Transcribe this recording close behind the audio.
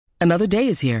Another day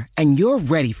is here, and you're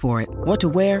ready for it. What to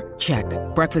wear? Check.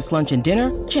 Breakfast, lunch, and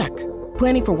dinner? Check.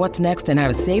 Planning for what's next and how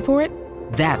to save for it?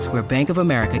 That's where Bank of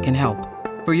America can help.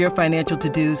 For your financial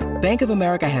to-dos, Bank of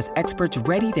America has experts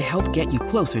ready to help get you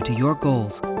closer to your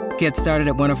goals. Get started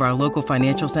at one of our local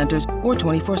financial centers or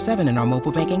 24/7 in our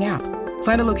mobile banking app.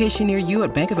 Find a location near you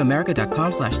at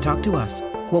bankofamerica.com/talktous.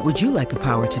 What would you like the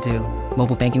power to do?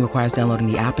 Mobile banking requires downloading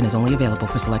the app and is only available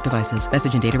for select devices.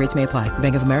 Message and data rates may apply.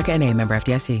 Bank of America N.A., member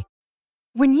FDIC.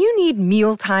 When you need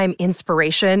mealtime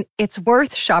inspiration, it's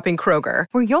worth shopping Kroger,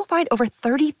 where you'll find over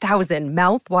 30,000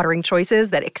 mouth-watering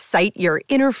choices that excite your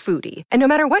inner foodie. And no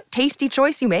matter what tasty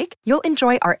choice you make, you'll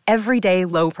enjoy our everyday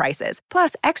low prices,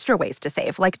 plus extra ways to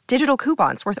save, like digital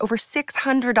coupons worth over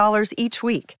 $600 each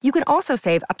week. You can also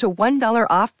save up to $1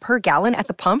 off per gallon at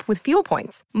the pump with fuel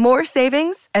points. More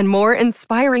savings and more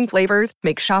inspiring flavors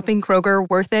make shopping Kroger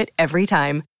worth it every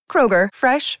time. Kroger,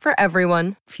 fresh for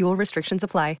everyone. Fuel restrictions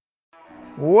apply.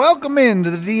 Welcome into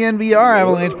the DNVR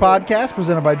Avalanche podcast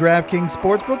presented by DraftKings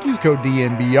Sportsbook. Use code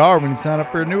DNVR when you sign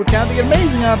up for a new account to get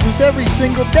amazing offers every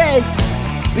single day.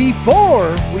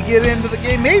 Before we get into the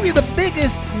game, maybe the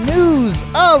biggest news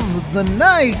of the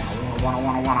night.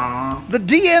 The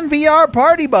DNVR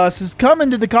party bus is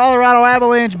coming to the Colorado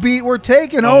Avalanche beat. We're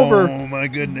taking over. Oh, my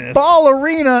goodness. Ball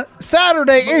Arena,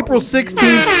 Saturday, April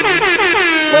 16th.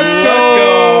 Let's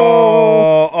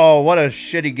go. Oh, what a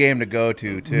shitty game to go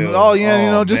to, too. Oh,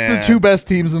 yeah, just the two best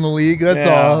teams in the league. That's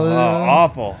all.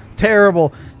 Awful.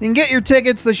 Terrible. You can get your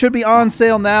tickets. They should be on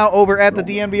sale now over at the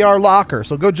DNVR locker.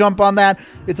 So go jump on that.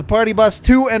 It's a party bus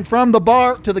to and from the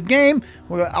bar to the game.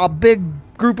 A big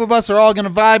group of us are all going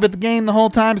to vibe at the game the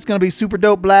whole time. It's going to be a super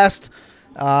dope blast.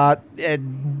 We got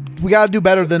to do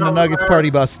better than the Nuggets party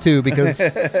bus too, because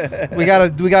we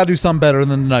got to do something better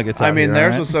than the Nuggets.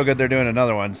 Theirs was so good they're doing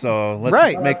another one. So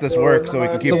let's make this work so we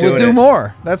can keep doing it. So we'll do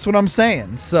more. That's what I'm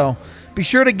saying. So be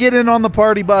sure to get in on the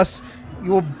party bus.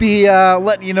 We'll be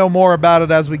letting you know more about it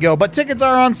as we go. But tickets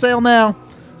are on sale now,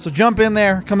 so jump in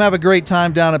there. Come have a great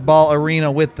time down at Ball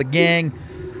Arena with the gang.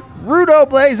 Rudo,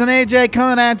 Blais, and AJ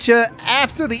coming at you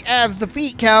after the Avs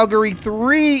defeat Calgary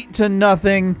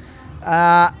 3-0.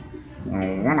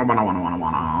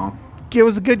 It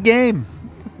was a good game.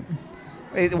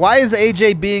 Why is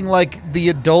AJ being like the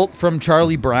adult from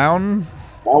Charlie Brown?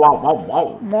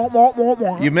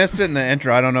 You missed it in the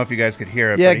intro. I don't know if you guys could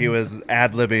hear it, but he was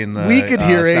ad-libbing the We could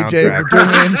hear AJ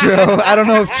doing the intro. I don't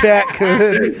know if chat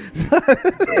could.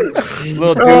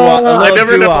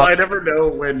 I never know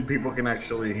when people can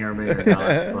actually hear me or not.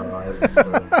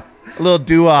 A little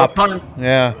doo-wop.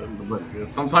 Yeah.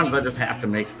 Sometimes I just have to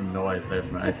make some noise.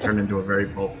 I turn into a very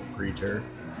vocal creature.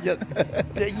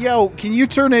 Yo, can you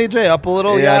turn AJ up a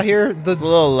little? Yeah, here. It's a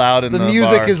little loud in the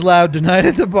music bar. is loud tonight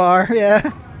at the bar.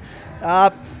 Yeah.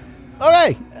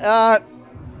 Okay.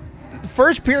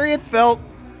 First period felt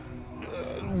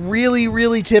really,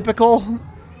 really typical.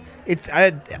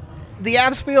 The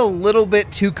Avs feel a little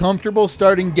bit too comfortable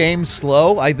starting games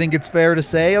slow. I think it's fair to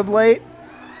say of late.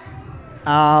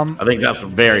 I think that's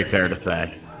very fair to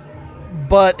say.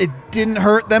 But it didn't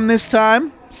hurt them this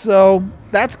time, so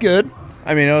that's good.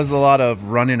 I mean, it was a lot of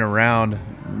running around,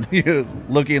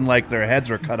 looking like their heads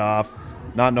were cut off,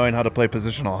 not knowing how to play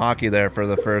positional hockey there for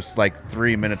the first,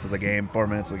 3 minutes of the game, 4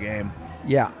 minutes of the game.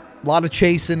 Yeah, a lot of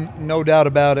chasing, no doubt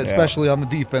about it, especially on the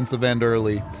defensive end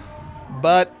early.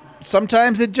 But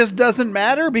sometimes it just doesn't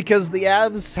matter because the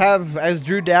Avs have, as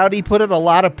Drew Doughty put it, a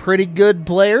lot of pretty good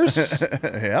players.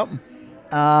 Yep.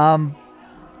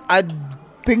 I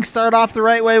think start off the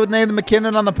right way with Nathan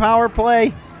MacKinnon on the power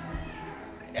play.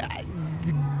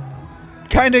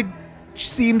 Kind of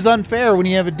seems unfair when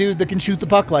you have a dude that can shoot the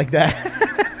puck like that.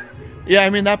 Yeah, I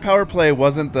mean, that power play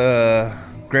wasn't the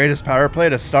greatest power play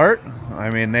to start. I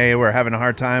mean, they were having a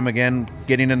hard time, again,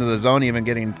 getting into the zone, even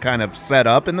getting kind of set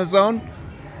up in the zone.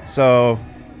 So,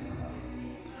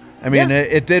 I mean,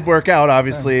 it did work out.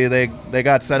 Obviously, they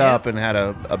got set up and had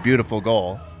a beautiful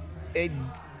goal.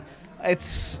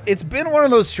 It's been one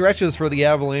of those stretches for the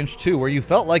Avalanche, too, where you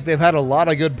felt like they've had a lot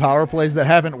of good power plays that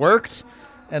haven't worked.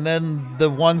 And then the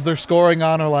ones they're scoring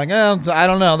on are like, I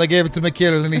don't know. They gave it to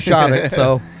MacKinnon and he shot it.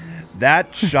 So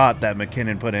that shot that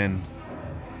MacKinnon put in,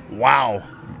 wow.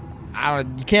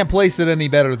 You can't place it any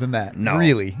better than that. No.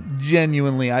 Really.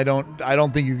 Genuinely, I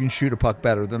don't think you can shoot a puck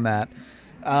better than that.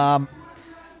 A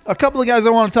couple of guys I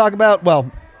want to talk about.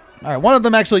 Well, all right, one of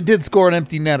them actually did score an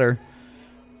empty netter.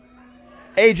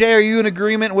 AJ, are you in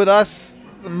agreement with us?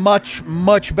 Much,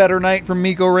 much better night from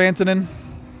Mikko Rantanen?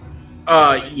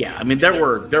 Yeah, I mean there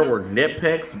were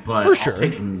nitpicks, but for sure. I'll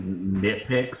take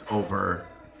nitpicks over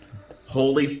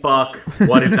holy fuck,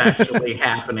 what is actually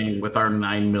happening with our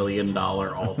 $9 million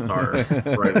all-star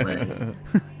right wing?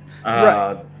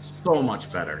 So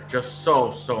much better. Just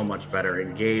so much better.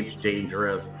 Engaged,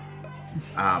 dangerous.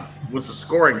 Was a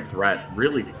scoring threat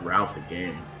really throughout the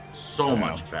game. So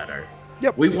much better.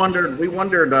 Yep. We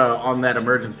wondered on that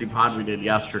emergency pod we did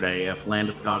yesterday if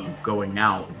Landeskog going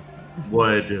out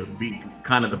would be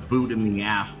kind of the boot in the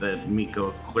ass that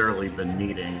Mikko's clearly been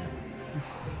needing.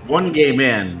 One game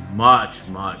in, much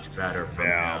better for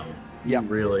him. Yeah.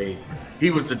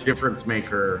 He was a difference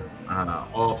maker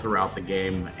all throughout the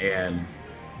game, and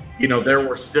there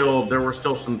were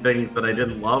still some things that I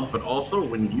didn't love, but also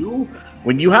when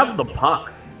you have the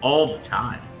puck all the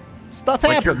time, stuff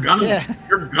happens.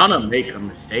 You're gonna make a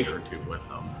mistake or two with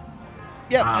them.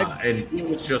 Yeah, and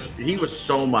he was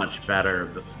so much better.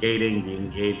 The skating, the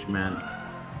engagement,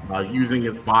 using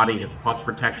his body, his puck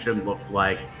protection looked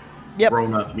like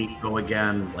grown up Mikko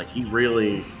again. Like he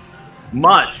really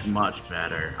much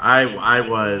better. I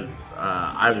was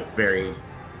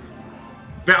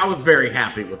very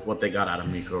happy with what they got out of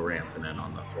Mikko Rantanen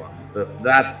on this one.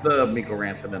 That's the Mikko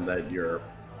Rantanen that you're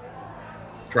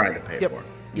trying to pay for.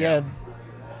 Yeah.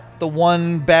 The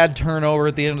one bad turnover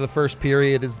at the end of the first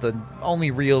period is the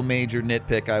only real major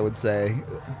nitpick, I would say.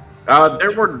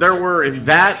 There were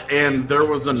that, and there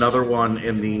was another one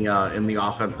in the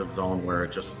offensive zone where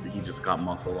he just got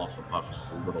muscle off the puck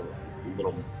just a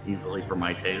little easily for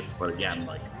my taste. But again,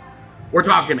 like we're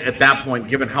talking at that point,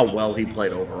 given how well he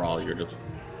played overall, you're just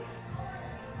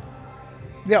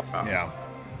not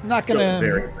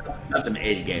gonna that's an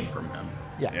A game from him.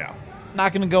 Yeah.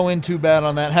 Not gonna go in too bad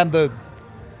on that. Had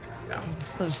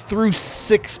threw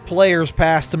 6 players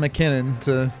past to MacKinnon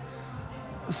to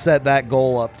set that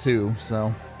goal up too.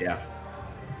 So okay.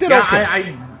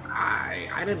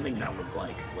 I didn't think that was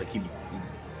like he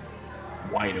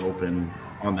wide open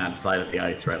on that side of the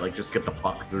ice, right? Like just get the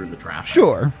puck through the traffic.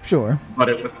 Sure. But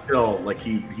it was still like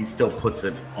he still puts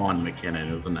it on MacKinnon.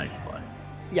 It was a nice play.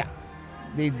 Yeah.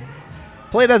 The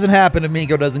play doesn't happen if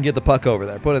Mikko doesn't get the puck over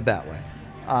there. Put it that way.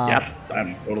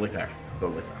 I'm totally fair.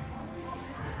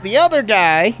 The other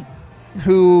guy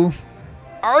who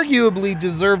arguably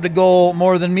deserved a goal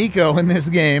more than Mikko in this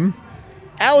game,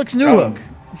 Alex Newhook.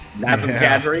 That's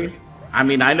Kadri. I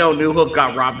mean, I know Newhook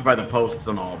got robbed by the posts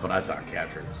and all, but I thought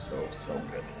Kadri was so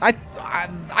good. I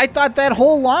thought that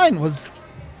whole line was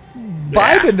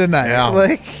vibing tonight. Yeah.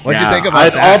 Like, what'd you think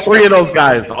about that? All three of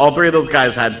those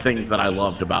guys had things that I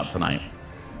loved about tonight.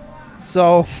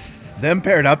 So, them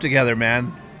paired up together,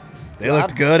 man. They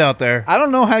looked good out there. I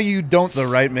don't know how you don't. It's the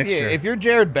right mixture. Yeah, if you're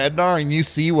Jared Bednar and you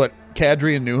see what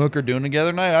Kadri and Newhook are doing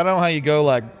together tonight, I don't know how you go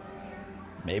like,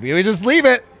 landy we just leave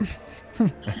it.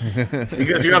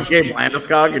 Because you have Gabe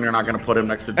Landeskog and you're not going to put him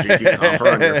next to JT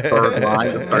Compher on your third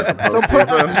line to start the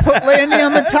postseason. Put Landy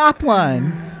on the top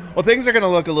line. Well, things are going to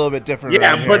look a little bit different.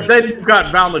 Yeah, but then you've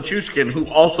got Val Nichushkin, who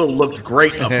also looked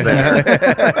great up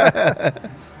there.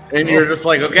 And you're just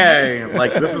like, okay,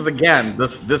 like this is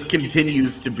this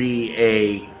continues to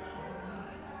be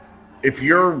if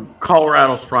you're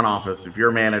Colorado's front office, if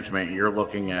you're management, you're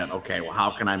looking at, okay, well, how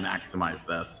can I maximize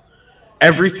this?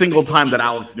 Every single time that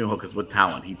Alex Newhook is with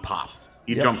talent, he pops.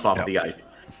 He jumps off the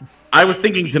ice. I was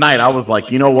thinking tonight, I was like,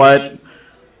 you know what?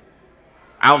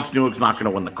 Alex Newhook's not going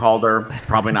to win the Calder,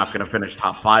 probably not going to finish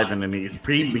top 5, and then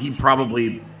he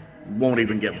probably won't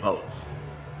even get votes.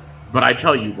 But I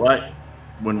tell you what,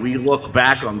 when we look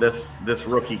back on this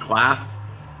rookie class,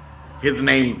 his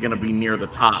name's going to be near the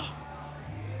top.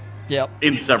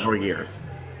 In several years.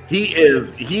 He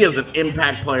is an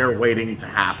impact player waiting to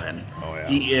happen. Oh, yeah.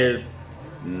 He is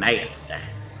nasty.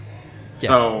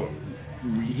 So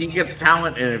he gets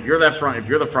talent, and if you're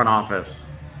the front office,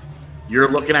 you're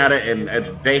looking at it,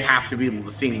 and they have to be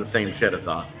seeing the same shit as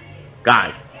us,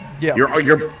 guys. Yeah,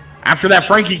 you're after that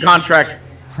Frankie contract,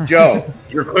 Joe.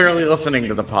 You're clearly listening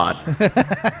to the pod.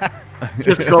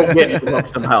 Just go get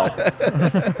some help.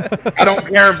 I don't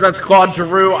care if that's Claude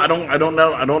Giroux. I don't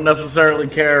know. I don't necessarily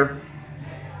care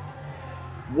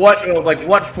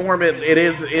what form it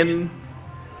is in.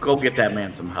 Go get that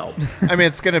man some help. I mean,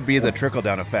 it's going to be the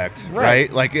trickle-down effect,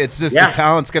 right? Like, it's just the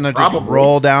talent's going to just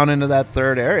roll down into that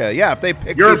third area. Yeah, if they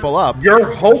pick people up.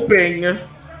 You're hoping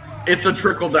it's a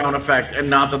trickle-down effect and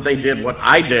not that they did what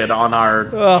I did on our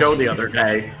show the other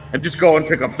day and just go and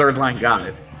pick up third-line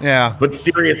guys. Yeah. But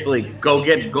seriously, go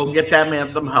get that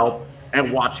man some help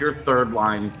and watch your third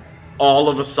line all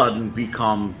of a sudden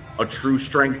become a true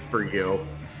strength for you,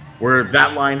 where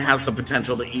that line has the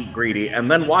potential to eat greedy. And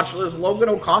then watch this Logan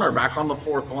O'Connor back on the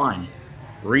fourth line.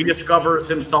 Rediscovers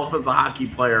himself as a hockey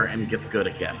player and gets good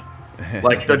again.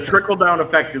 Like the trickle down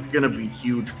effect is going to be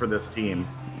huge for this team.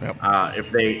 Yep.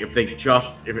 If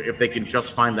they can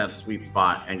just find that sweet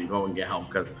spot and go and get help,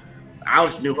 because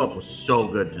Alex Newhook was so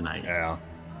good tonight. Yeah,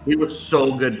 he was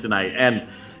so good tonight, and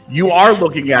you are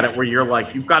looking at it where you're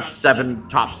like, you've got 7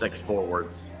 top 6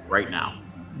 forwards right now.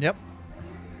 Yep.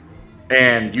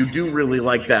 And you do really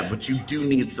like that, but you do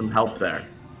need some help there,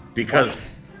 because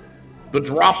the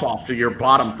drop off to your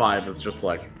bottom 5 is just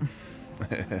like,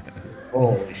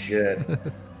 holy shit.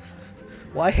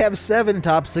 Why have 7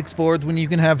 top 6 forwards when you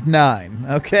can have 9?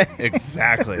 Okay.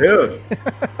 exactly. Dude.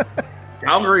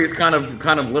 Calgary is kind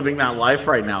of living that life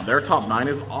right now. Their top 9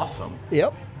 is awesome.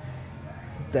 Yep.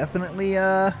 Definitely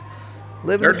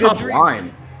living their a good top dream.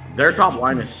 line. Their top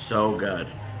line is so good.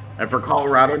 And for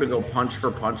Colorado to go punch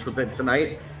for punch with it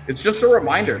tonight, it's just a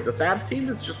reminder. The Avs team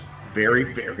is just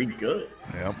very, very good.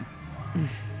 Yep.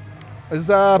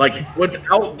 Like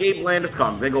without Gabe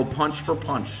Landeskog, they go punch for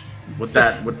punch with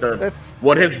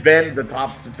what has been the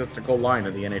top statistical line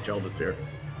in the NHL this year.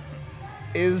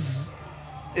 Is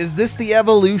this the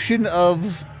evolution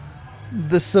of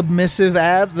the submissive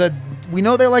Avs? That we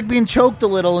know they like being choked a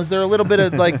little. Is there a little bit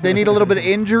of like they need a little bit of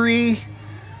injury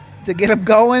to get them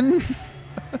going?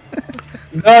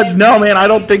 No, man. I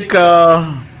don't think.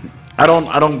 I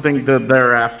don't think that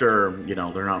they're after. You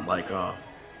know, they're not like,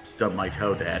 stub my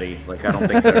toe, daddy. Like, I don't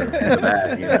think they're into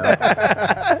that. You know.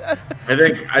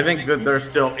 I think that they're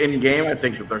still in game. I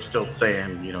think that they're still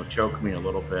saying, you know, choke me a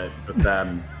little bit. But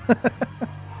then,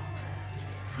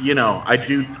 you know, I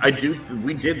do.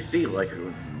 We did see, like,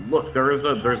 look, there's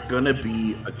gonna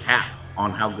be a cap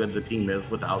on how good the team is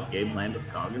without Gabe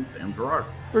Landeskog and Sam Girard.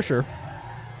 For sure.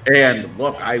 And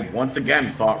look, I once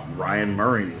again thought Ryan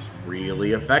Murray was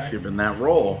really effective in that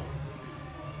role.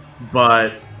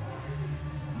 But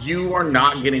you are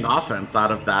not getting offense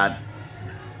out of that.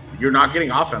 You're not getting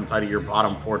offense out of your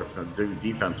bottom 4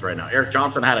 defense right now. Eric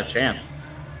Johnson had a chance,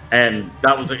 and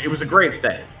it was a great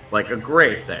save. Like a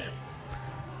great save.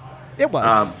 It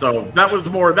was. So that was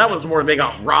more they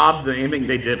got robbed than anything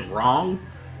they did wrong.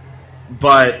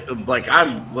 But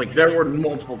there were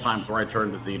multiple times where I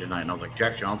turned to Z tonight and I was like,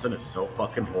 Jack Johnson is so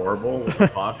fucking horrible with the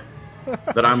puck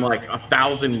that I'm like,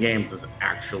 1,000 games is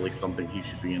actually something he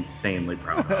should be insanely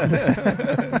proud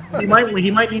of. he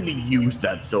might need to use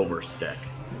that silver stick.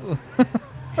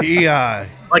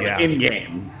 In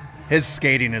game. His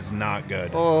skating is not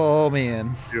good. Oh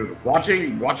man, dude!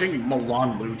 Watching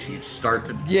Milan Lucic start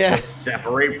to just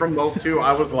separate from those two,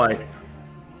 I was like,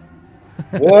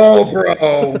 whoa,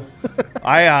 bro.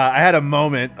 I had a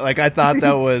moment, like I thought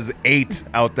that was 8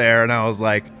 out there, and I was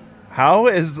like, how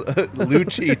is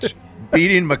Lucic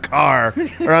beating Makar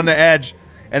or on the edge?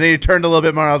 And then he turned a little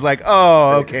bit more. I was like,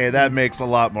 oh, okay, that makes a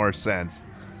lot more sense.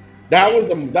 That was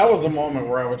a moment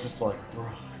where I was just like, bro,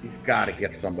 you've got to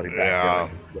get somebody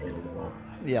back there.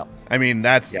 Yeah. I mean,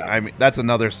 that's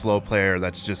another slow player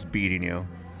that's just beating you.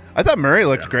 I thought Murray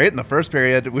looked great in the first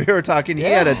period. We were talking. He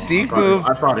had a deke move.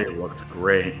 I thought he looked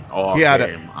great all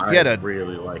game. I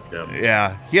really liked him.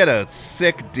 Yeah, he had a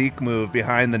sick deke move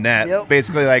behind the net. Yep.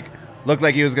 Basically, like looked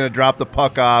like he was going to drop the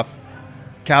puck off.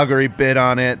 Calgary bid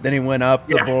on it. Then he went up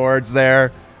the boards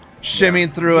there,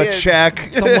 shimmying through a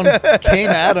check. Someone came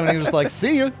at him and he was like,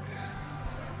 "See you."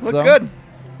 Looked good.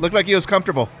 Looked like he was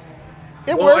comfortable.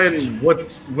 It worked. And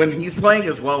when he's playing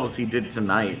as well as he did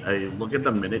tonight, look at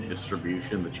the minute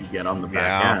distribution that you get on the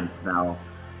back end. Now,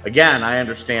 again, I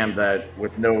understand that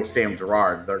with no Sam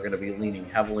Girard, they're going to be leaning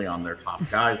heavily on their top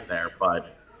guys there.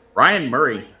 But Ryan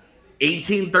Murray,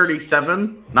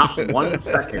 1837, not 1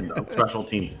 second of special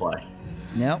teams play.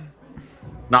 Yep.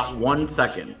 Not 1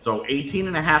 second. So 18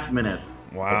 and a half minutes.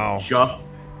 Wow. Of just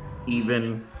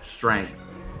even strength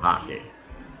hockey.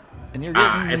 And you're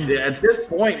getting at this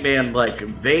point, man, like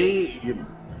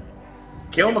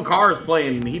Cale Makar is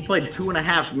playing. He played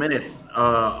 2.5 minutes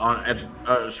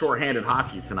at shorthanded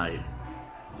hockey tonight.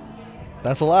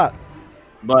 That's a lot.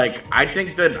 Like I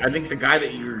think the guy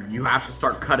that you have to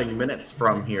start cutting minutes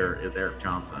from here is Eric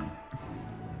Johnson.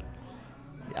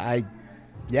 I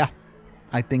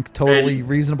think totally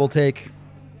reasonable take.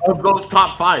 Of those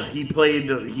top 5, he played.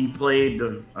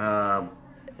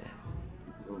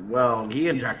 Well, he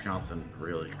and Jack Johnson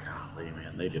really, golly,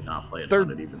 man, they did not play it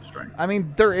at even strength. I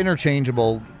mean, they're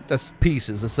interchangeable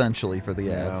pieces, essentially, for the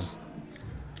Avs.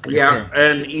 Yeah,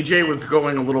 and EJ was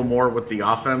going a little more with the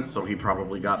offense, so he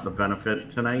probably got the benefit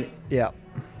tonight. Yeah.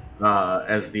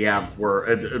 As the Avs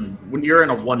were. When you're in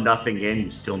a 1-0 game, you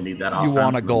still need that offense. You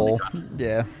want a goal.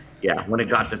 Yeah, when it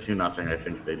got to 2-0, I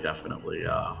think they definitely...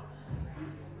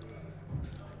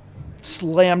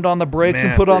 slammed on the brakes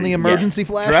and put on the emergency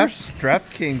flashers.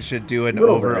 DraftKings should do an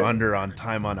over-under on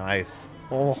time on ice.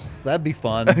 Oh, that'd be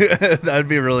fun. That'd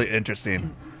be really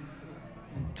interesting.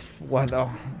 What though?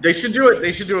 They should do it.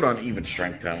 They should do it on even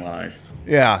strength time on ice.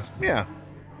 Yeah.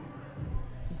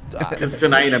 Because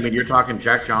tonight, I mean, you're talking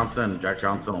Jack Johnson. Jack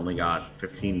Johnson only got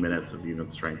 15 minutes of even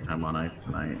strength time on ice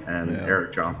tonight, and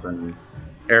Eric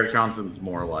Johnson's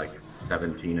more like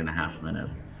 17 and a half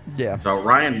minutes. Yeah. So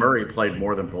Ryan Murray played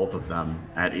more than both of them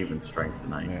at even strength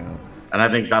tonight. Yeah. And I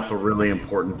think that's a really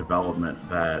important development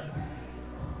that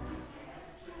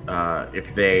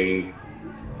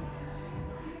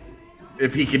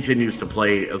if he continues to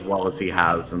play as well as he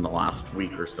has in the last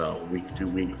week or so, 2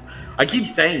 weeks. I keep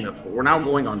saying this, but we're now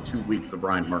going on 2 weeks of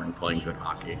Ryan Murray playing good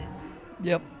hockey.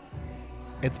 Yep.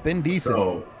 It's been decent.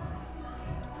 So,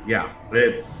 yeah,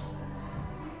 it's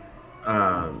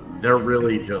they're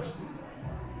really just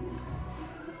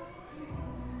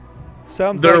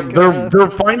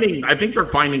they're finding. I think they're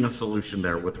finding a solution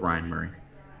there with Ryan Murray.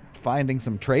 Finding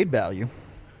some trade value.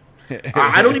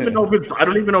 I don't even know if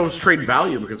it's trade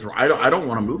value because I don't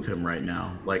want to move him right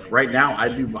now. Like right now,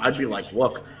 I'd be like,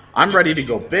 look, I'm ready to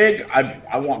go big.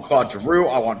 I want Claude Giroux.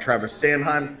 I want Travis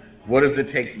Sanheim. What does it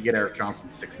take to get Eric Johnson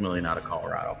 $6 million out of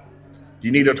Colorado? Do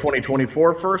you need a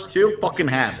 2024 first too? Fucking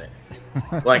have it.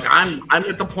 Like I'm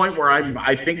at the point where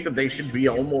I think that they should be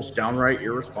almost downright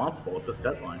irresponsible at this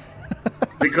deadline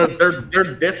because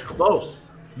they're this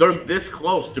close. They're this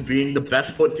close to being the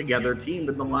best put together team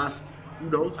in the last who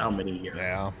knows how many years.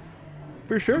 Yeah,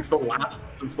 for sure.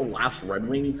 Since the last Red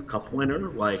Wings Cup winner,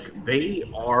 like this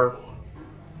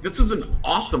is an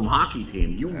awesome hockey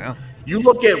team. You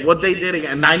look at what they did,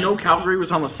 and I know Calgary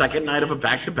was on the second night of a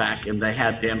back-to-back, and they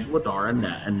had Dan Vladar in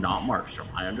net and not Markstrom.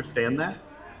 I understand that,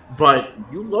 but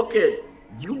you look at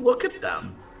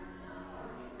them,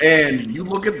 and you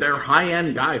look at their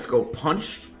high-end guys go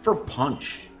punch for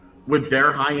punch with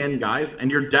their high-end guys,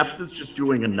 and your depth is just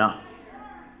doing enough.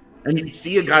 And you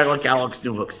see a guy like Alex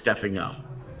Newhook stepping up.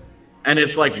 And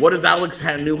it's like, what does Alex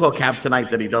Newhook have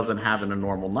tonight that he doesn't have in a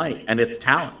normal night? And it's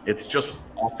talent. It's just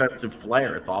offensive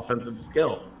flair. It's offensive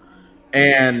skill.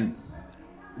 And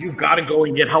you've got to go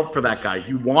and get help for that guy.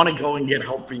 You want to go and get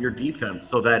help for your defense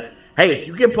so that, hey, if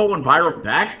you get Bowen Byram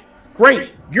back,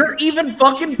 great. You're even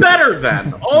fucking better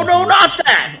then. Oh, no, not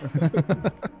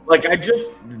that. Like,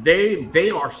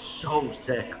 they are so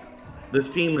sick.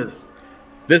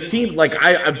 This team, like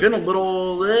I've been a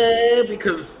little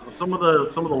because some of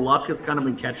the luck has kind of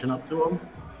been catching up to them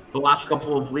the last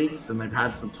couple of weeks, and they've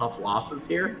had some tough losses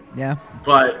here. Yeah.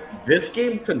 But this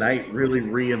game tonight really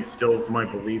reinstills my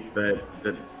belief that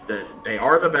they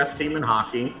are the best team in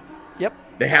hockey. Yep.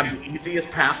 They have the easiest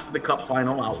path to the Cup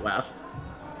final out west.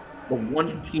 The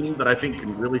one team that I think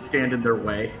can really stand in their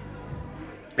way,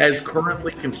 as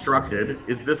currently constructed,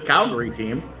 is this Calgary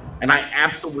team. And I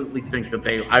absolutely think that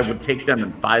I would take them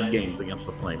in 5 games against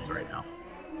the Flames right now.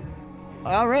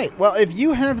 All right. Well, if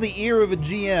you have the ear of a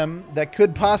GM that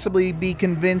could possibly be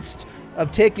convinced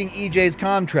of taking EJ's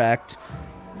contract,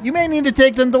 you may need to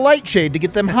take them to Lightshade to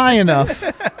get them high enough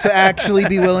to actually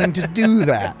be willing to do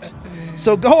that.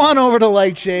 So go on over to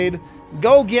Lightshade.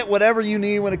 Go get whatever you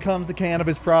need when it comes to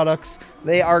cannabis products.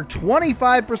 They are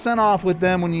 25% off with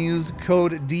them when you use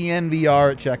code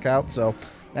DNVR at checkout. So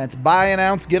that's buy an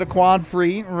ounce, get a quad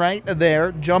free right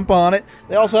there. Jump on it.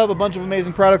 They also have a bunch of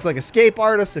amazing products like Escape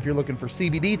Artist. If you're looking for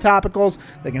CBD topicals,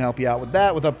 they can help you out with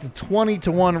that with up to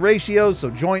 20-to-1 ratios. So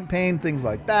joint pain, things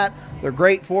like that. They're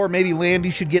great for. Maybe Landy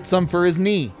should get some for his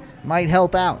knee. Might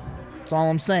help out. That's all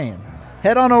I'm saying.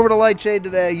 Head on over to Lightshade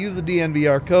today. Use the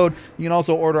DNVR code. You can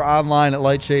also order online at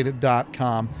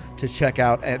lightshade.com to check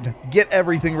out and get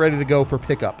everything ready to go for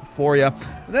pickup for you.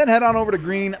 And then head on over to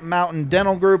Green Mountain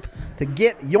Dental Group to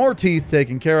get your teeth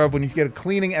taken care of. When you get a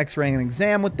cleaning, x-ray, and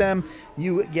exam with them,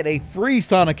 you get a free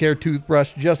Sonicare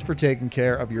toothbrush just for taking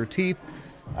care of your teeth.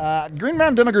 Green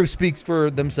Mountain Dental Group speaks for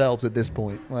themselves at this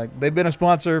point. Like, they've been a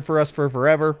sponsor for us for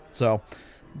forever, so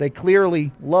they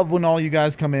clearly love when all you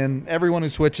guys come in. Everyone who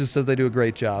switches says they do a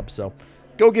great job. So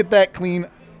go get that new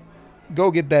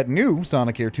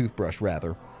Sonicare toothbrush,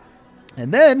 rather.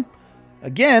 And then,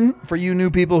 again, for you new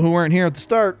people who weren't here at the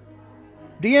start,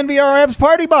 DNVR Avs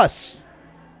Party Bus,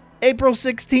 April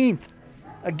 16th,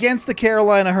 against the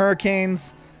Carolina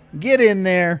Hurricanes. Get in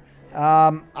there.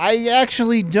 I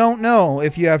actually don't know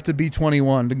if you have to be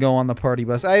 21 to go on the party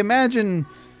bus. I imagine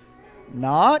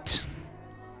not.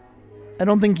 I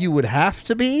don't think you would have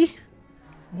to be.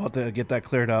 We'll have to get that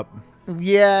cleared up.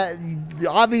 Yeah,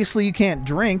 obviously you can't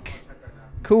drink.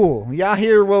 Cool.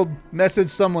 Yahir will message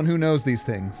someone who knows these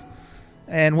things,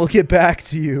 and we'll get back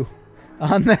to you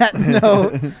on that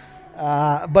note.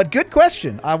 But good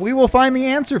question. We will find the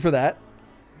answer for that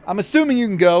I'm assuming you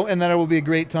can go, and that it will be a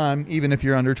great time, even if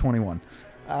you're under 21.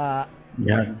 Yeah,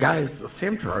 guys,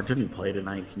 Sam Girard didn't play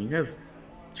tonight. Can you guys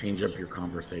change up your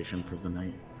conversation for the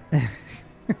night?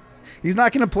 He's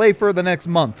not going to play for the next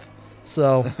month.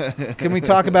 So can we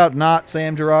talk about not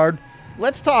Sam Girard?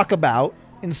 Let's talk about,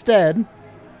 instead,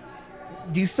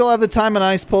 do you still have the time and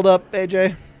ice pulled up,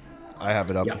 AJ? I have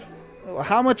it up. Yeah.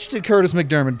 How much did Curtis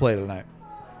McDermott play tonight?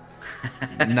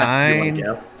 9. You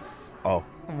wanna guess? Oh,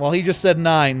 Well, he just said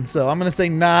 9, so I'm going to say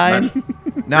 9.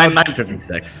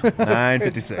 9:56.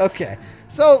 9:56. Okay.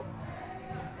 So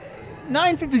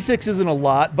 9:56 isn't a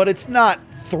lot, but it's not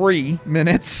 3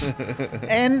 minutes.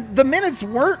 And the minutes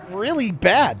weren't really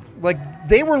bad. Like,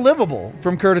 they were livable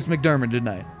from Curtis McDermott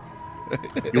tonight.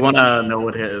 You want to know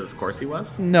what his Corsi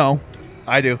was? No.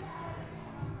 I do.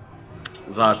 It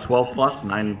was 12 plus,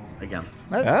 9 against.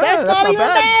 That's not even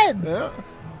bad. Yeah.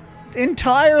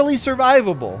 Entirely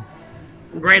survivable.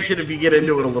 Granted, if you get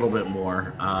into it a little bit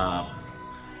more,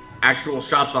 actual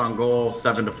shots on goal,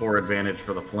 7-4 advantage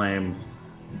for the Flames,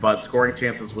 but scoring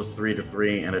chances was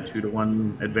 3-3 and a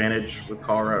 2-1 advantage with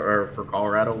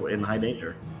Colorado in high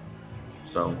danger.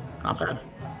 So not bad.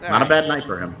 Not a bad night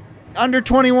for him. Under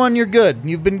 21, you're good.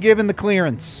 You've been given the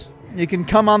clearance. You can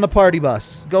come on the party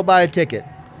bus. Go buy a ticket.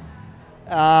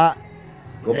 Go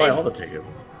buy all the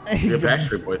tickets. The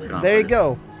Backstreet Boys concert. There you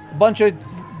go. A bunch of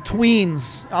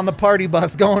tweens on the party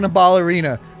bus going to Ball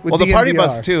Arena. With Well, the party DNVR.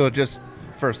 bus, too, just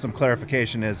for some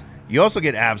clarification, is you also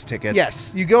get Avs tickets.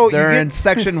 Yes, you go. They're you get, in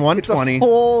section 120. It's a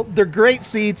whole, they're great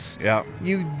seats. Yeah.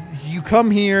 You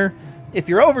come here. If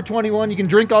you're over 21, you can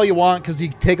drink all you want because you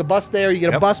take a bus there. You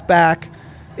get a bus back.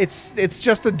 It's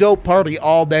just a dope party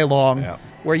all day long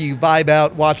where you vibe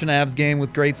out, watch an Avs game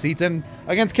with great seats. And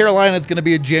against Carolina, it's going to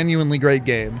be a genuinely great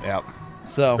game. Yeah.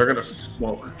 So they're gonna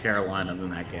smoke Carolina in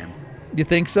that game. You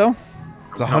think so?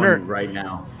 It's I'm telling you right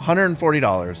now.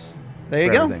 $140. There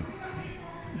you go. Everything.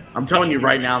 I'm telling you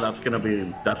right now, that's gonna be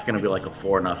like a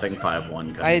 4-0,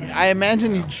 5-1. I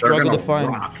imagine you'd struggle to find.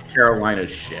 Rock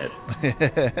Carolina's shit.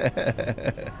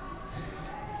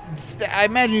 I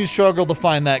imagine you struggle to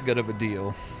find that good of a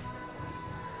deal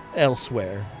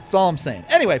elsewhere. That's all I'm saying.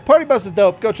 Anyway, Party Bus is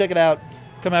dope. Go check it out.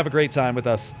 Come have a great time with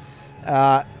us.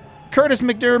 Curtis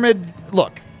McDermott,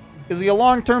 look, is he a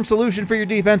long-term solution for your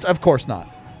defense? Of course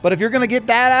not. But if you're going to get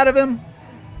that out of him,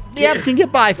 the Avs can get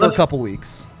by for a couple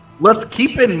weeks. Let's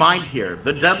keep in mind here,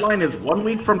 the deadline is 1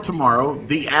 week from tomorrow.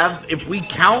 The Avs, if we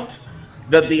count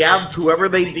that the Avs, whoever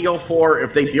they deal for,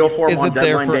 if they deal for them on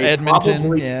deadline day,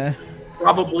 Edmonton?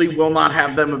 probably will not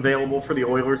have them available for the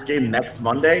Oilers game next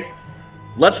Monday.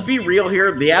 Let's be real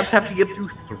here. The Avs have to get through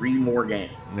 3 more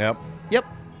games. Yep.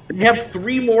 They have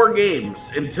 3 more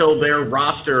games until their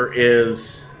roster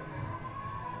is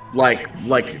like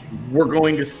we're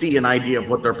going to see an idea of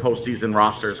what their postseason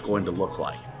roster is going to look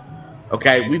like.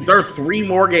 Okay, there are 3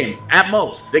 more games at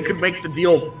most. They could make the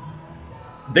deal.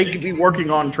 They could be working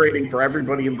on trading for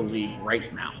everybody in the league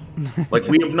right now. Like,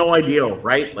 we have no idea,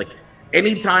 right? Like,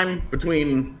 anytime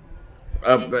between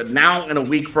now and a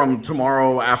week from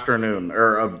tomorrow afternoon,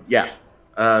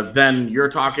 then you're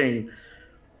talking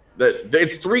that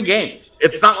it's 3 games.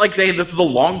 It's not like this is a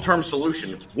long-term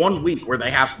solution. It's 1 week where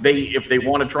if they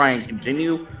want to try and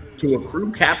continue to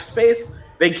accrue cap space,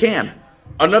 they can.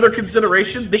 Another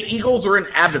consideration, the Eagles are in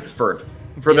Abbotsford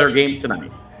for their game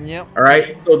tonight. Yep. All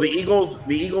right. So the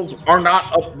Eagles are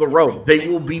not up the road. They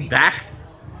will be back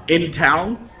in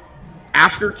town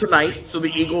after tonight. So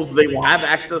the Eagles, they will have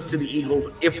access to the Eagles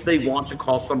if they want to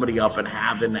call somebody up and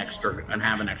have an extra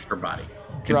body.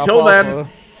 Until then,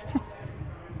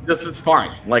 this is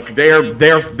fine. Like, they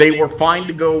were fine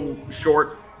to go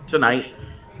short tonight,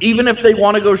 even if they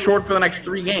want to go short for the next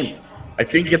 3 games. I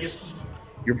think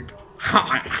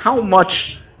how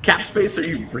much cap space are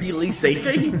you really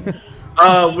saving?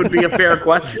 Would be a fair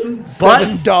question.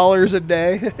 $7 a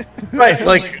day. Right.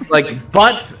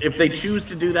 But if they choose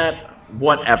to do that,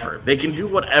 whatever. They can do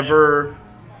whatever.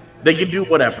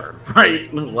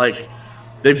 Right? Like,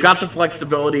 they've got the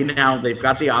flexibility now. They've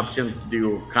got the options to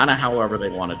do kind of however they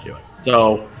want to do it.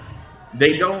 So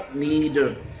they don't need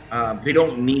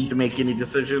to make any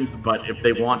decisions. But if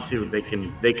they want to,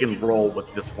 they can roll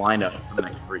with this lineup for the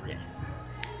next 3 games.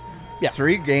 Yeah.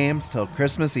 3 games till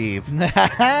Christmas Eve.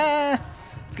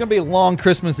 It's going to be a long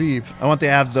Christmas Eve. I want the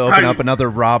Avs to open up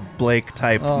another Rob Blake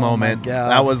type moment. My God.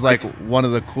 That was like one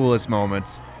of the coolest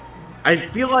moments. I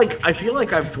feel like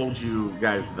I've told you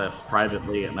guys this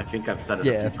privately, and I think I've said it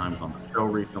a few times on the show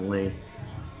recently.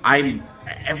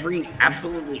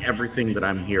 Absolutely everything that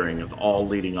I'm hearing is all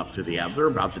leading up to the Avs are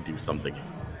about to do something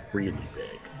really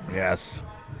big. Yes.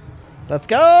 Let's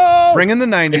go. Bringing the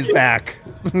 90s back.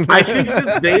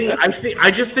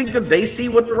 I just think that they see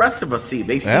what the rest of us see.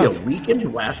 They see a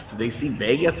weakened West. They see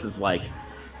Vegas is like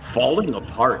falling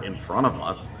apart in front of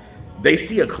us. They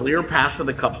see a clear path to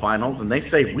the Cup Finals, and they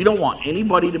say, we don't want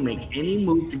anybody to make any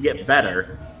move to get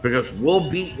better because we'll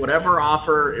beat whatever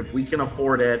offer if we can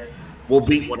afford it. We'll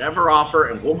beat whatever offer,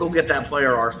 and we'll go get that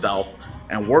player ourselves,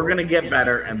 and we're going to get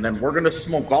better, and then we're going to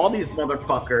smoke all these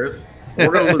motherfuckers. We're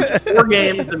going to lose 4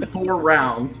 games in 4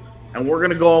 rounds, and we're going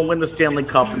to go and win the Stanley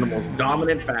Cup in the most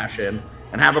dominant fashion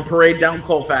and have a parade down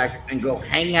Colfax and go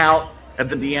hang out at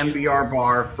the DNVR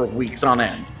bar for weeks on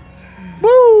end.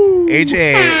 Woo!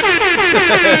 AJ.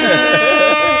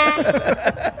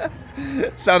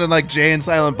 Sounded like Jay and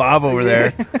Silent Bob over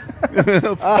there.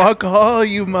 Fuck all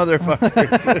you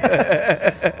motherfuckers.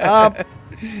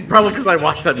 Probably because I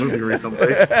watched that movie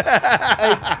recently.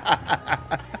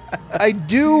 I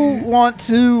do want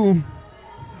to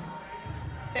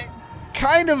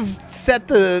kind of set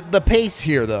the pace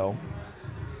here, though.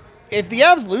 If the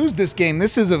Avs lose this game,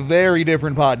 this is a very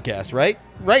different podcast, right?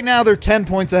 Right now, they're 10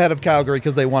 points ahead of Calgary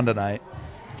because they won tonight.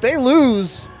 If they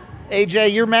lose,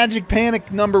 AJ, your Magic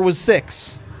Panic number was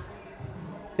 6.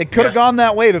 It could have gone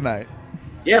that way tonight.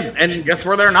 Yeah, and guess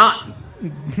where they're not?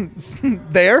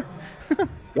 There?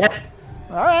 Yeah.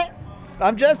 All right.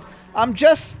 I'm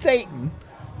just stating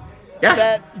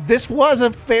that this was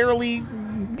a fairly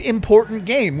important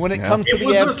game when it comes to the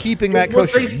Avs keeping that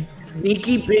cushion. It was a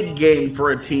sneaky big game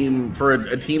for a team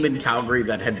in Calgary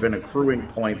that had been accruing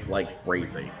points like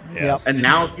crazy. Yes. And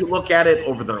now if you look at it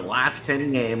over their last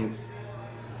 10 games,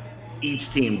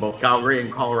 each team, both Calgary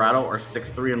and Colorado, are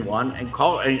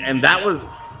 6-3-1, and that was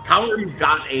Calgary's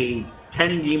got a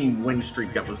 10-game win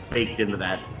streak that was baked into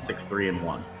that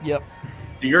 6-3-1. Yep.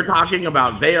 So you're talking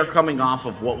about they are coming off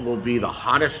of what will be the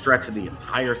hottest stretch of the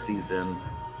entire season.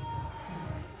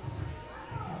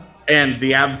 And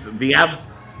the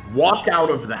Avs walk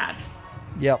out of that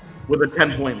with a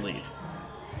 10-point lead.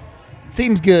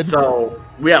 Seems good. So,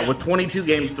 yeah, with 22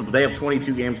 games they have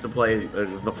 22 games to play.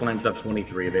 The Flames have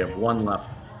 23. They have 1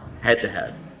 left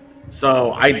head-to-head.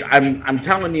 So, I'm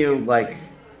telling you, like,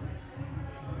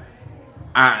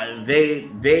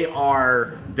 they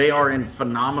are in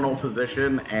phenomenal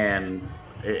position, and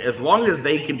as long as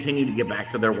they continue to get back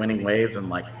to their winning ways, and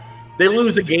like they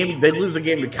lose a game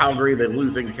to Calgary, they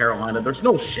lose in Carolina, there's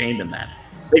no shame in that.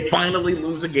 They finally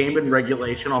lose a game in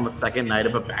regulation on the second night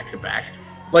of a back-to-back.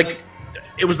 Like,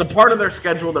 it was a part of their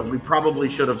schedule that we probably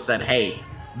should have said, hey,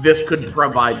 this could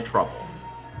provide trouble.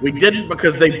 We didn't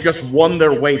because they just won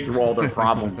their way through all their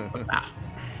problems in the past.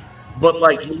 But,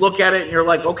 like, you look at it and you're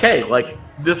like, okay, like,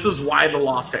 this is why the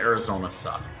loss to Arizona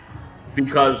sucked.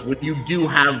 Because when you do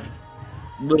have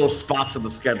little spots of the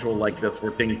schedule like this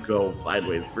where things go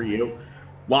sideways for you,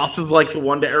 losses like the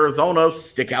one to Arizona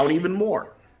stick out even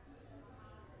more.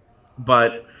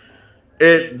 But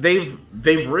they've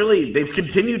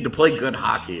continued to play good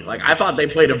hockey. Like, I thought they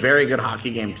played a very good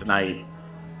hockey game tonight.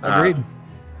 Agreed.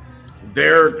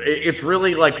 It's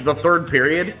really like the third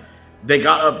period. They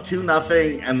got up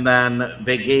 2-0, and then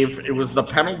it was the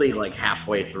penalty like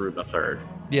halfway through the third.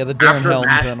 Yeah, the Darren Helm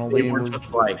penalty. They were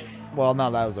just like, well,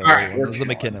 no, that was our right, one. It was the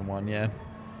MacKinnon one, yeah.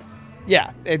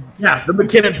 Yeah. The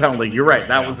MacKinnon penalty. You're right.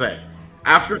 That was it.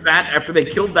 After they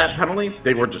killed that penalty,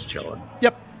 they were just chilling.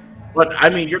 Yep. But, I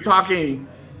mean, you're talking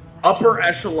upper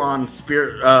echelon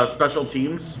special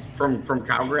teams from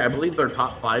Calgary. I believe they're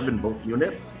top 5 in both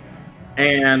units.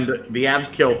 And the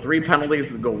Avs kill 3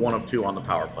 penalties and go 1 of 2 on the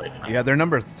power play tonight. Yeah, they're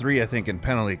number 3, I think, in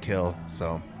penalty kill.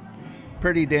 So,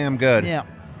 pretty damn good. Yeah.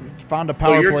 Found a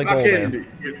power play goal there.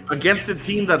 Against a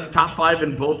team that's top 5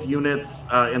 in both units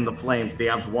in the Flames, the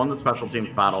Avs won the special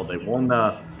teams battle. They won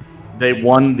the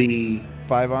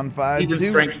 5-on-5 even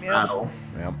strength battle.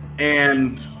 Yep.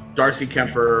 And Darcy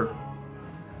Kemper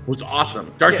was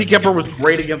awesome. Darcy Kemper was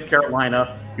great against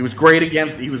Carolina. He was great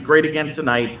again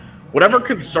tonight. Whatever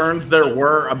concerns there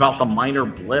were about the minor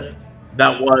blip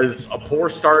that was a poor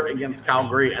start against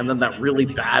Calgary and then that really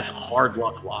bad hard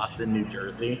luck loss in New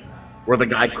Jersey where the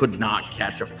guy could not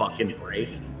catch a fucking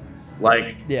break.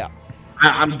 Like, yeah,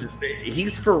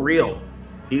 he's for real.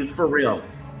 He's for real.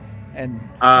 And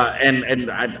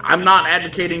I'm not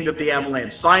advocating that the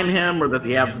Avalanche sign him or that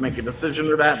the Avs make a decision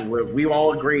or that. We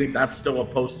all agree that's still a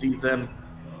postseason.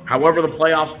 However the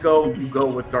playoffs go, you go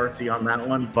with Darcy on that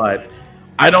one. But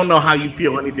I don't know how you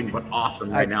feel anything but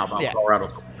awesome right now about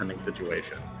Colorado's goaltending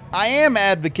situation. I am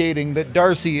advocating that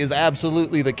Darcy is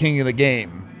absolutely the king of the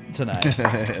game tonight.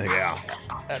 Yeah.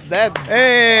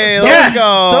 Hey, so let's is-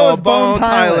 go. So is Bones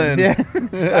Highland.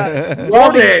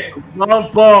 Love it.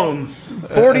 Love Bones.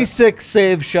 46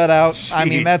 save shutout. I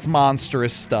mean, Jeez. that's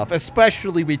monstrous stuff.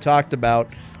 Especially we talked about,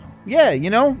 the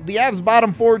Avs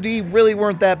bottom 4D really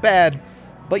weren't that bad,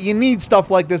 but you need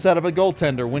stuff like this out of a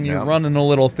goaltender when you're running a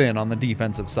little thin on the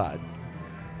defensive side.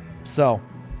 So,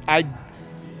 I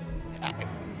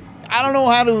don't know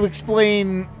how to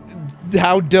explain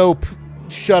how dope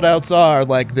shutouts are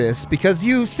like this because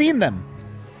you've seen them.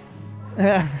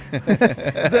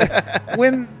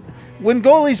 When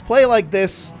goalies play like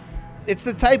this, it's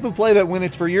the type of play that when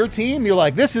it's for your team, you're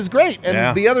like, this is great.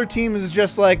 And the other team is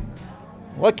just like,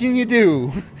 what can you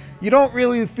do? You don't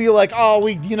really feel like,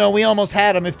 we almost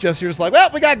had him if you're just like, well,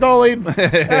 we got goalie. All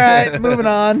right, moving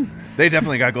on. They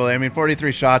definitely got goalie. I mean,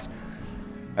 43 shots.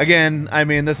 Again, I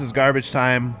mean, this is garbage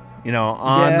time.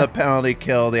 On the penalty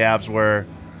kill, the Avs were.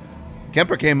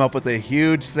 Kemper came up with a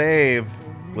huge save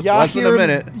with less than a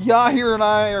minute. Yahir and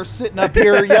I are sitting up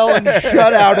here yelling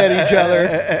shutout at each other.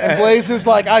 And Blais is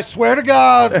like, I swear to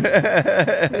God.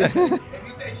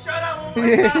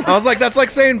 I was like, that's like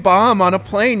saying bomb on a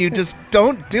plane. You just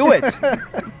don't do it.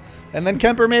 And then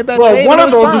Kemper made that Well, save. one and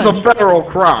of it was those fine. is a federal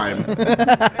crime.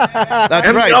 That's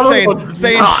And the right. other one's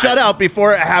Saying not. shutout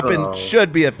before it happened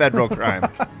should be a federal crime.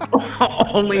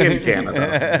 Only in Canada.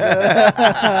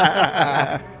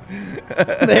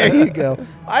 There you go.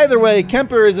 Either way,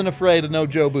 Kemper isn't afraid of no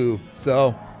Joe Boo,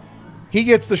 so he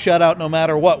gets the shutout no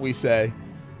matter what we say.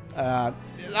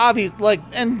 Obvious,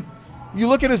 and you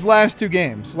look at his last two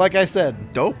games. Like I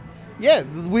said, Dope. yeah,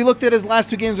 we looked at his last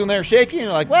two games when they were shaky, and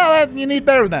you're like, well, you need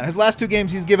better than that. His last two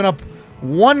games, he's given up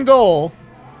one goal,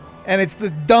 and it's the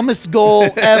dumbest goal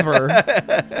ever.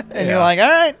 And you're like,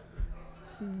 all right,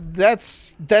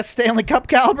 that's Stanley Cup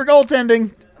caliber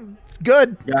goaltending. It's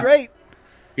good, great.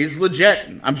 He's legit.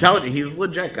 I'm telling you, he's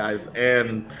legit, guys,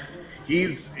 and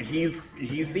he's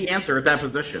the answer at that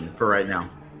position for right now.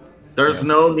 There's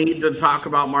no need to talk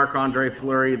about Marc-Andre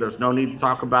Fleury. There's no need to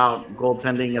talk about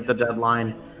goaltending at the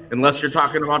deadline unless you're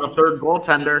talking about a third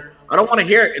goaltender. I don't want to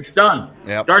hear it. It's done.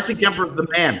 Yep. Darcy Kemper's the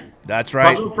man. That's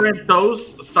right. Pablo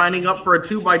Francouz signing up for a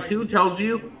 2x2 tells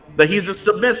you that he's a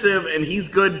submissive and he's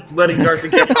good letting Darcy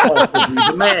Kemper also be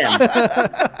the man.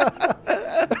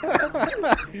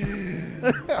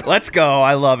 Let's go.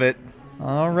 I love it.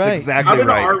 All right. That's exactly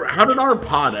right. How did our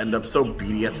pod end up so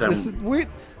BDSM? We're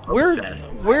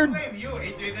Blame you,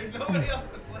 AJ. There's nobody else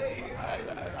to blame.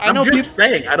 I'm just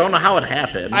saying. I don't know how it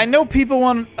happened. I know people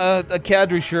want a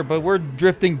Kadri shirt, but we're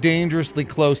drifting dangerously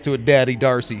close to a Daddy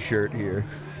Darcy shirt here.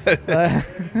 I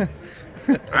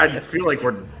feel like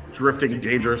we're drifting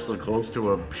dangerously close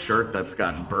to a shirt that's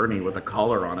got Bernie with a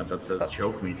collar on it that says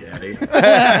 "Choke me, Daddy."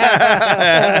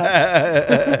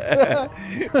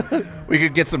 We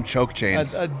could get some choke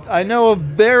chains. I know a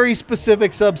very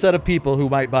specific subset of people who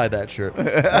might buy that shirt.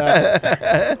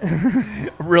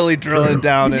 Really drilling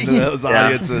down into those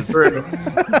audiences.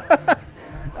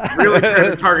 Really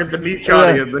trying to target the niche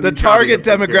audience. The target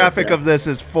demographic of this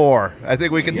is 4. I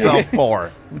think we can sell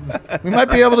 4. We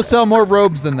might be able to sell more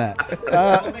robes than that.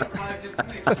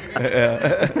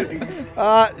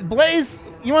 Blais,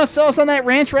 you want to sell us on that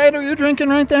ranch rider you're drinking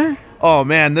right there? Oh,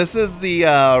 man. This is the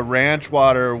ranch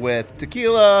water with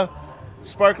tequila,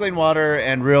 sparkling water,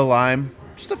 and real lime.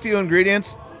 Just a few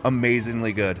ingredients.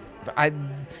 Amazingly good. I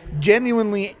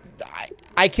genuinely...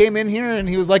 I came in here and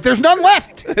he was like, there's none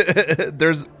left.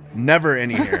 There's never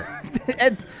any here.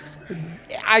 And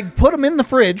I put them in the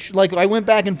fridge. Like, I went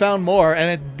back and found more,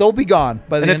 and they'll be gone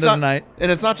by the end of the night. And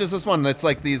it's not just this one. It's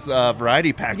like these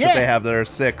variety packs that they have that are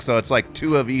 6. So it's like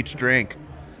 2 of each drink.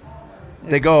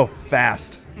 They go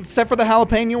fast. Except for the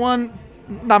jalapeno one,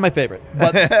 not my favorite.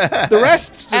 But the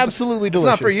rest, absolutely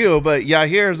delicious. It's not for you, but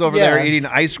Yahir's over there eating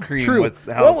ice cream. True. With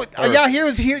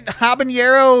Yahir's here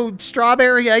habanero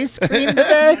strawberry ice cream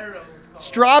today.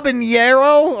 Strawberry.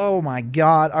 Oh, my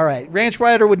God. All right. Ranch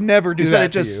Rider would never do He that said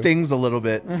it to just you. stings a little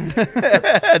bit.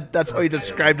 That's how he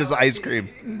described his ice cream.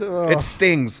 It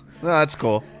stings. Oh, that's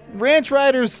cool. Ranch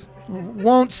Riders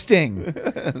won't sting.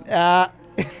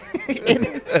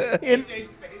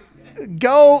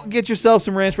 Go get yourself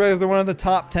some Ranch Riders. They're one of the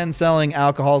top 10 selling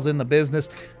alcohols in the business.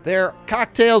 They're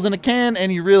cocktails in a can,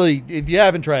 and you really, if you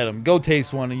haven't tried them, go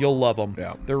taste one and you'll love them.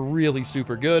 Yeah. They're really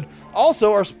super good.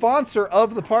 Also, our sponsor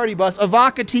of the Party Bus,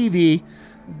 Avaca TV.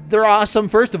 They're awesome,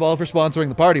 first of all, for sponsoring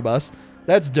the Party Bus.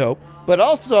 That's dope. But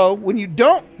also, when you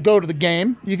don't go to the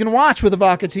game, you can watch with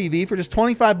Avaca TV for just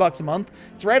 $25 a month.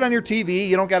 It's right on your TV.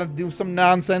 You don't got to do some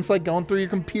nonsense like going through your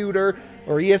computer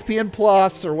or ESPN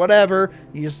Plus or whatever.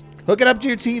 You just hook it up to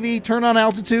your TV, turn on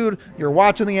altitude. You're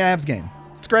watching the Avs game.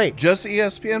 It's great. Just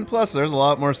ESPN Plus. There's a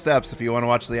lot more steps if you want to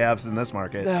watch the Avs in this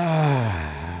market.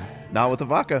 Not with the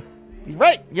vodka.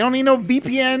 Right. You don't need no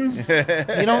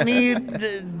VPNs. You don't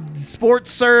need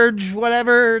Sports Surge,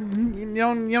 whatever. You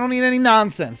don't need any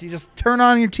nonsense. You just turn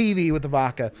on your TV with the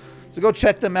vodka. So go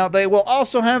check them out. They will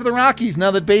also have the Rockies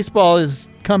now that baseball is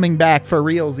coming back for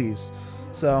realsies.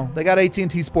 So they got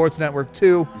AT&T Sports Network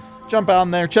too. Jump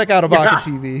on there. Check out Vodka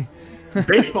TV.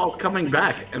 Baseball's coming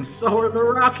back, and so are the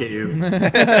Rockies. They try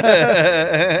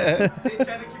to keep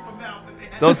them out, but they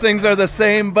have Those things are the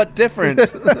same but different.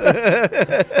 Vodka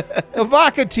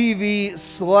TV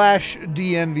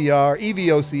 /DNVR,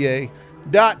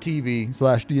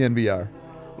 EVOCA.TV/DNVR.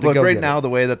 Look, right now, the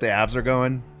way that the Avs are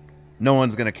going, no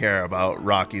one's going to care about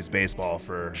Rockies baseball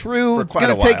for True. for It's quite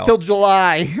going a to take while. till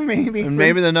July, maybe. And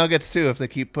maybe the Nuggets, too, if they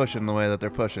keep pushing the way that they're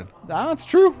pushing. That's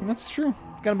true. That's true.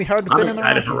 It's going to be hard to I'm fit in the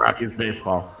excited Rockies. for Rockies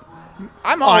baseball.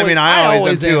 I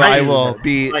always am, too. I will am.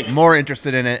 be Like- more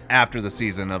interested in it after the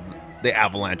season of the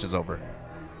Avalanche is over.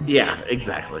 Yeah,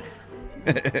 exactly.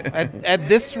 At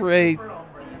this rate,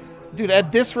 dude,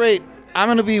 I'm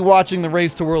going to be watching the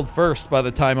Race to World first by the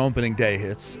time opening day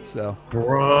hits. So,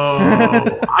 Bro,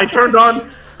 I turned on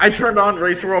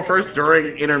Race World first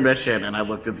during intermission, and I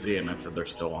looked at Z and I said they're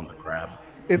still on the crab.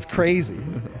 it's crazy.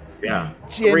 Yeah,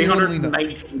 Genuinely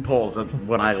 319 polls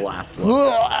when I last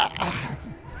looked.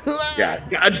 Yeah,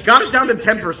 I got it down to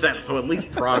 10%, so at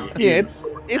least Prague. Yeah, is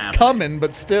it's happening. coming,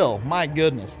 but still, my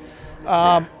goodness.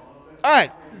 All right,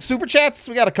 super chats.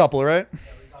 We got a couple, right?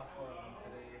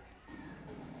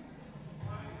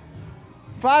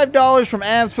 $5 from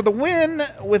Avs for the win.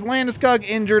 With Landeskog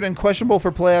injured and questionable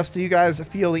for playoffs, do you guys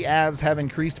feel the Avs have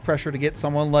increased pressure to get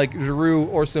someone like Giroux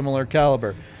or similar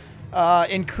caliber?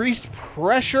 Increased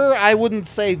pressure, I wouldn't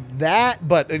say that,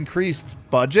 but increased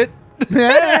Budget?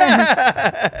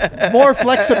 more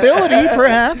flexibility,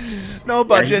 perhaps. No Yeah,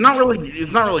 budget.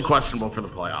 he's not really questionable for the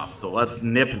playoffs. So let's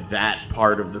nip that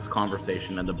part of this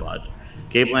conversation in the bud.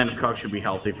 Gabe Landeskog should be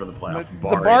healthy for the playoffs.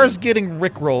 The bar's getting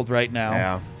rickrolled right now.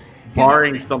 Yeah.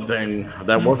 barring something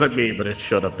that wasn't me, but it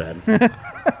should have been.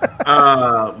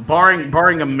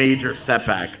 Barring a major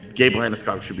setback, Gabe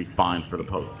Landeskog should be fine for the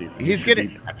postseason. He He's should getting-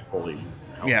 be back fully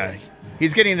healthy. Yeah.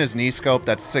 He's getting his knee scoped.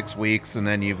 That's 6 weeks, and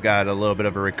then you've got a little bit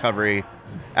of a recovery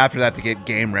after that to get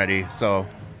game ready. So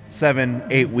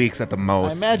 7-8 weeks at the I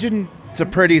most. imagine It's a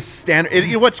pretty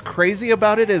standard. What's crazy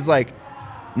about it is, like,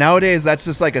 nowadays that's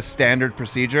just like a standard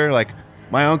procedure. Like,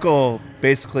 my uncle,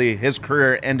 basically, his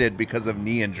career ended because of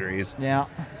knee injuries. yeah.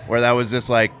 Where that was just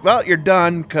like, well, you're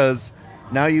done because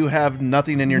now you have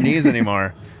nothing in your knees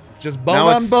anymore. It's just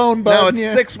bone on bone, bud. Now it's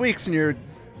Yeah. 6 weeks and you're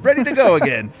ready to go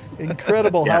again.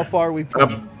 Incredible how Yeah. far we've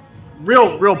come.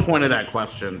 Real point of that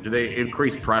question. Do they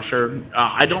increase pressure?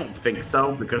 I don't think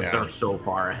so because Yeah. they're so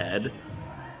far ahead.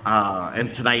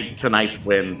 And tonight's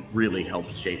win really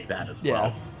helps shape that as well.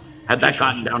 Yeah. Had that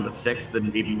gotten down to 6,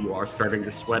 then maybe you are starting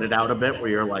to sweat it out a bit where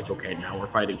you're like, okay, now we're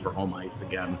fighting for home ice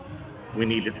again. We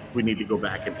need to go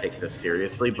back and take this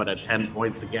seriously. But at 10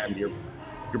 points again, you're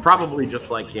probably just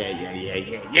like,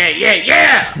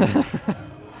 yeah.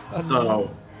 So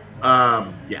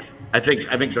yeah. I think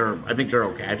they're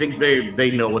okay. I think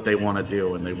they know what they want to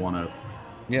do, and they want to.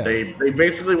 Yeah. They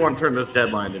basically want to turn this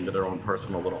deadline into their own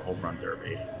personal little home run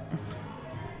derby.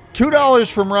 $2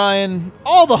 from Ryan.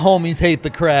 All the homies hate the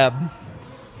crab.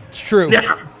 It's true.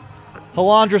 Yeah,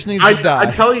 Halandras needs to die.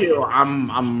 I tell you,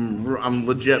 I'm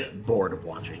legit bored of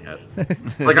watching it.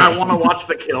 Like, I want to watch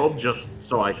the kill just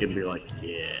so I can be like,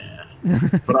 yeah.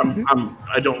 But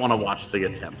I don't want to watch the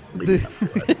attempts. leading up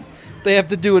to it. They have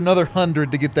to do another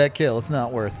 100 to get that kill. It's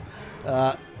not worth.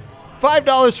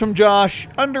 $5 from Josh.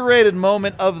 Underrated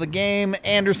moment of the game.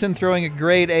 Anderson throwing a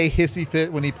grade A hissy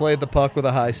fit when he played the puck with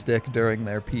a high stick during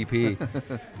their PP.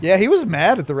 Yeah, he was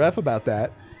mad at the ref about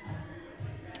that.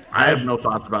 I have no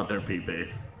thoughts about their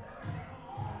PP.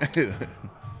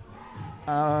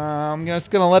 I'm just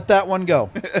going to let that one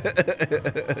go.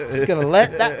 Just going to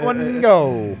let that one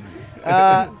go.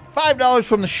 $5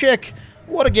 from the Schick.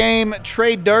 What a game.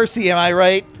 Trade Darcy, am I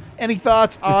right? Any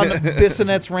thoughts on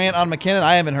Bissonnette's rant on MacKinnon?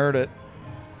 I haven't heard it.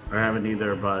 I haven't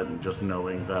either, but just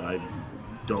knowing that I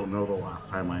don't know the last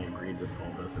time I agreed with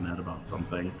Paul Bissonnette about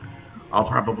something, I'll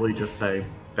probably just say,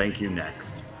 thank you,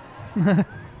 next.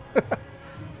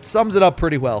 Sums it up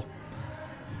pretty well.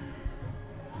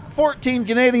 14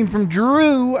 Canadian from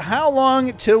Drew. How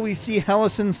long till we see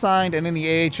Hellison signed and in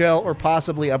the AHL or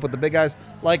possibly up with the big guys?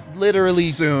 Like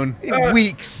literally Soon. in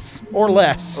weeks or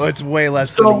less. Oh, it's way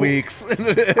less So- than weeks.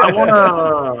 I want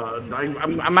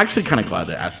to. I'm actually kind of glad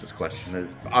to ask this question.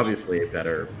 It's obviously a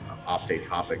better off-day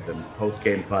topic than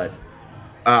post-game, but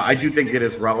I do think it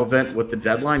is relevant with the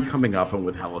deadline coming up and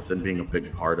with Hellison being a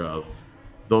big part of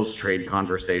those trade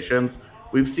conversations.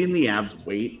 We've seen the Avs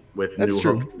wait with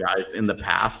Newhook guys in the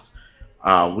past.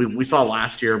 We saw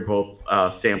last year both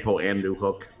Sampo and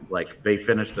Newhook, like they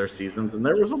finished their seasons, and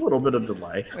there was a little bit of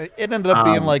delay. It ended up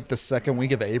being like the second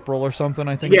week of April or something,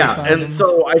 I think. Yeah, and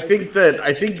so I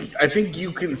think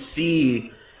you can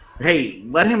see, hey,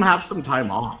 let him have some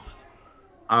time off.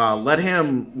 Let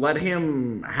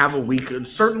him have a week.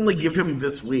 Certainly give him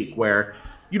this week where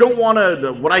you don't want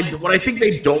to. What I think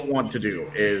they don't want to do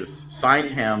is sign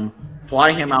him,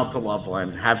 fly him out to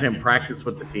Loveland, have him practice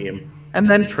with the team, and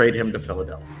then trade him to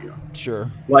Philadelphia.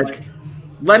 Sure. Like,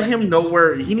 let him know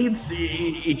where he needs.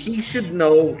 He should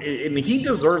know, and he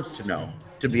deserves to know.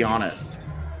 To be honest,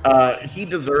 he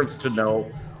deserves to know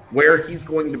where he's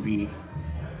going to be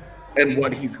and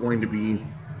what he's going to be.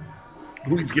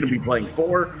 Who he's going to be playing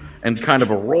for, and kind of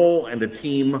a role and a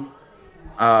team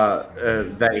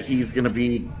that he's going to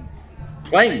be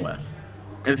playing with,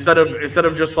 instead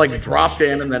of just like dropped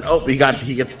in and then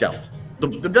he gets dealt. The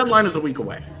deadline is a week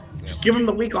away. Just give him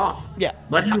the week off. Yeah,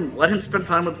 let him spend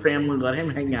time with family. Let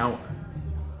him hang out.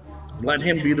 Let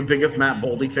him be the biggest Matt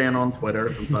Boldy fan on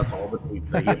Twitter, since that's all the tweets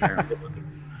that he apparently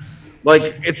likes.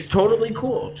 Like, it's totally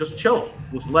cool. Just chill.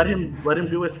 Just let him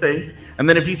do his thing. And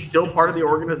then if he's still part of the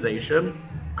organization,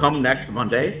 come next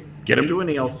Monday, get him to an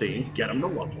ELC, get him to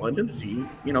Loveland, and see,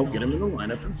 get him in the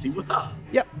lineup and see what's up.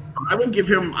 Yep. I would give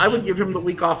him the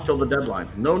week off till the deadline.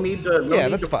 No need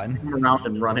to fine. Come around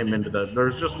and run him into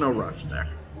there's just no rush there.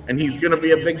 And he's going to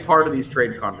be a big part of these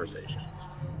trade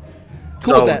conversations.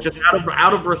 Cool. So just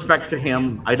out of respect to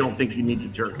him, I don't think you need to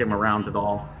jerk him around at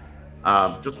all.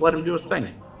 Just let him do his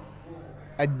thing.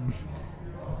 I'm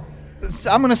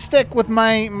going to stick with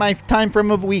my time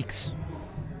frame of weeks.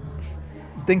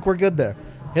 I think we're good there.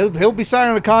 He'll be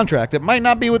signing a contract. It might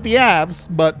not be with the Avs,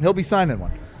 but he'll be signing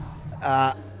one.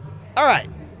 All right.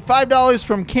 $5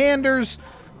 from Canders.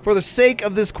 For the sake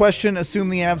of this question, assume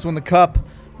the Avs win the Cup.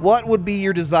 What would be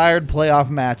your desired playoff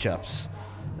matchups?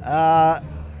 I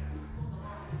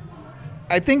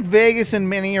think Vegas and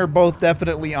Minnie are both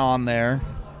definitely on there.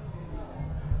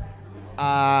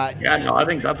 I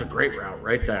think that's a great route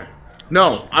right there.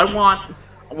 No, I want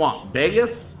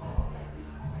Vegas,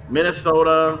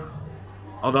 Minnesota,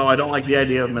 although I don't like the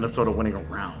idea of Minnesota winning a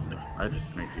round. That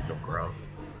just makes me feel gross.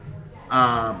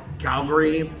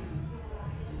 Calgary,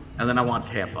 and then I want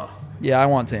Tampa. Yeah, I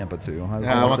want Tampa too. I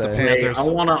want the Panthers. I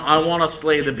want to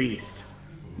slay the beast.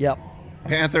 Yep.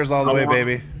 Panthers all the way,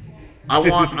 baby. I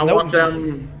want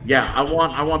them. Yeah, I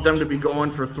want them to be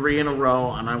going for 3 in a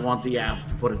row, and I want the Avs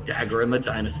to put a dagger in the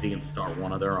dynasty and start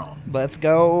one of their own. Let's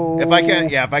go. If I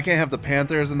can't have the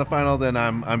Panthers in the final, then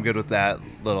I'm good with that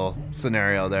little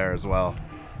scenario there as well.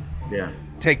 Yeah.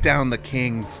 Take down the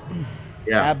Kings.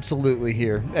 Yeah. Absolutely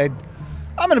here. I'm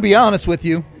going to be honest with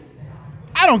you.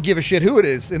 I don't give a shit who it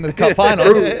is in the Cup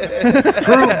Finals.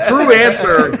 True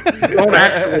answer. You don't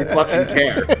actually fucking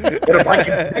care. But if I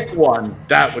could pick one,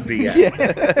 that would be it.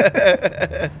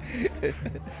 Yeah.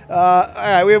 All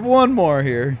right, we have one more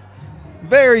here.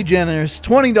 Very generous,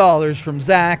 $20 from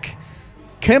Zach.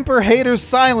 Kemper haters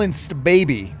silenced,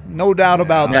 baby. No doubt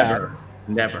about that.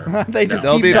 Never.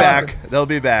 They'll be back. They'll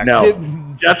be back. No,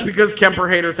 that's because Kemper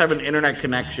haters have an internet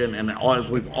connection, and as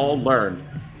we've all learned,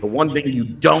 the one thing you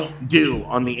don't do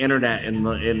on the internet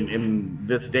in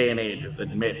this day and age is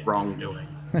admit wrongdoing.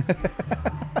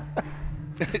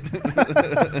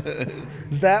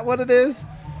 Is that what it is?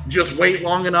 Just wait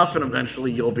long enough, and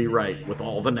eventually you'll be right with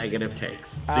all the negative takes.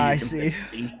 So I see.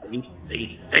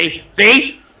 See?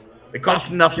 It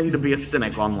costs nothing to be a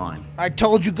cynic online. I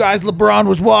told you guys LeBron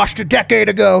was washed a decade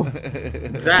ago.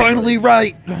 Exactly. Finally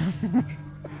right.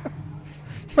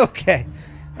 Okay.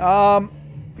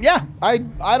 Yeah, I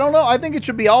don't know. I think it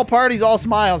should be all parties, all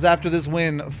smiles after this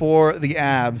win for the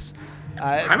Avs.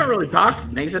 I haven't really talked.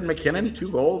 Nathan MacKinnon,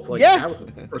 2 goals. Yeah.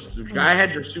 Guy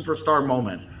had your superstar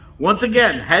moment. Once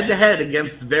again, head-to-head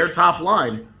against their top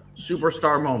line,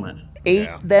 superstar moment. Ate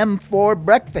them for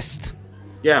breakfast.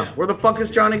 Yeah, where the fuck is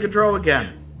Johnny Gaudreau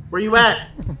again? Where you at?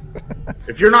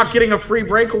 If you're not getting a free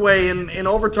breakaway in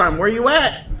overtime, where you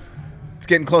at? It's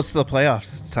getting close to the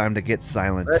playoffs. It's time to get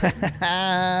silent.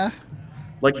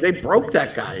 Like, they broke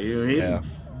that guy. He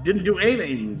didn't do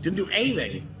anything.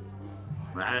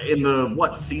 In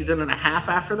the, season and a half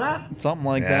after that? Something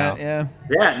like that, yeah.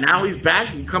 Yeah, now he's back.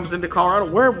 He comes into Colorado.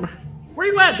 Where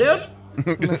you at, dude?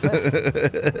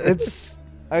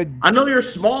 I know you're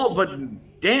small, but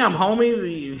damn,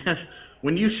 homie,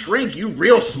 when you shrink, you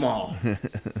real small.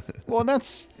 Well,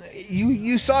 that's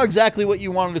you saw exactly what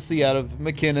you wanted to see out of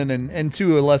MacKinnon and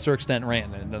to a lesser extent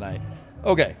Rantanen tonight.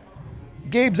 Okay.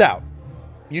 Gabe's out.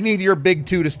 You need your big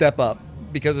 2 to step up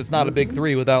because it's not a big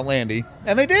 3 without Landy.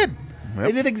 And they did. Yep.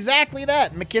 They did exactly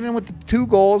that. MacKinnon with the 2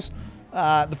 goals.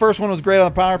 The first one was great on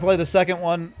the power play. The second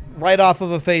one right off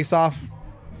of a face-off.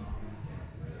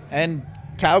 And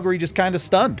Calgary just kind of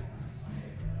stunned.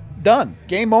 Done.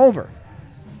 Game over.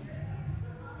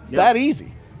 Yep. That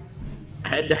easy.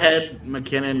 Head-to-head,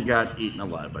 MacKinnon got eaten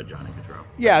alive by Johnny Gaudreau.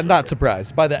 Yeah, not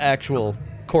surprised by the actual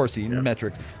Corsi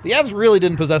metrics. The Avs really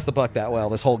didn't possess the puck that well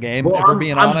this whole game, if we're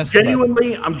being honest.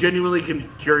 I'm genuinely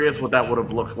curious what that would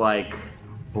have looked like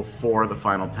before the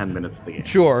final 10 minutes of the game.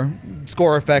 Sure.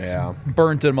 Score effects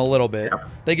burnt him a little bit. Yep.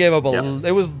 They gave up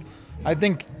it was, I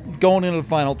think, going into the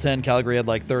final 10, Calgary had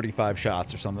like 35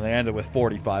 shots or something. They ended with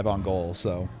 45 on goal,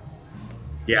 so.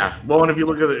 Yeah, well, and if you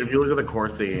look at the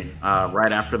Corsi,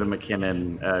 right after the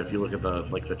MacKinnon, if you look at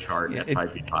the chart at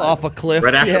 5v5, off a cliff,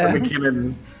 right after the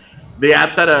MacKinnon, the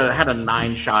Avs had a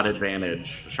 9-shot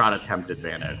attempt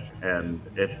advantage, and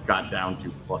it got down to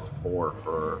 +4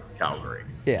 for Calgary.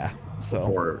 Yeah, so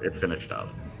before it finished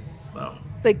up, so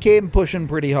they came pushing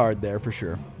pretty hard there for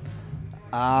sure.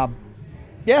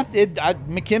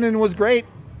 MacKinnon was great.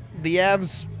 The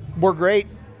Avs were great.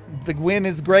 The win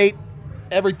is great.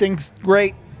 Everything's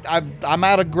great. I'm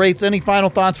out of greats. Any final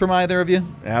thoughts from either of you?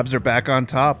 Avs are back on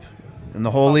top in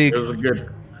the whole league. It was a good,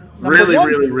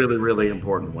 really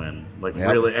important win.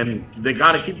 Really, and they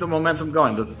got to keep the momentum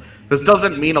going. This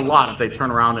doesn't mean a lot if they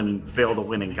turn around and fail to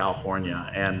win in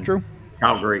California, and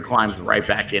Calgary climbs right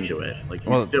back into it.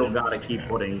 Still got to keep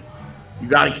putting. You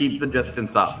got to keep the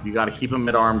distance up. You got to keep them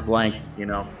at arm's length. You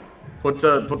know, put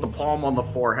the palm on the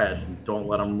forehead and don't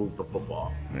let them move the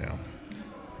football. Yeah.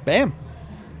 Bam.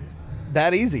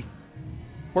 That easy.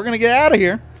 We're going to get out of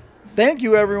here. Thank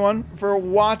you, everyone, for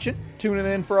watching, tuning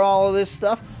in for all of this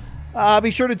stuff.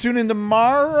 Be sure to tune in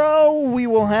tomorrow. We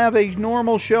will have a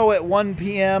normal show at 1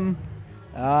 p.m.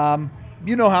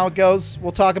 You know how it goes.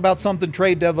 We'll talk about something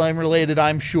trade deadline related,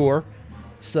 I'm sure.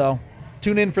 So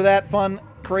tune in for that fun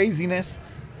craziness.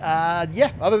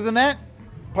 Other than that,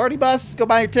 party bus, go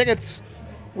buy your tickets.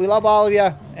 We love all of you,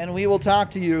 and we will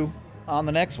talk to you on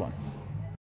the next one.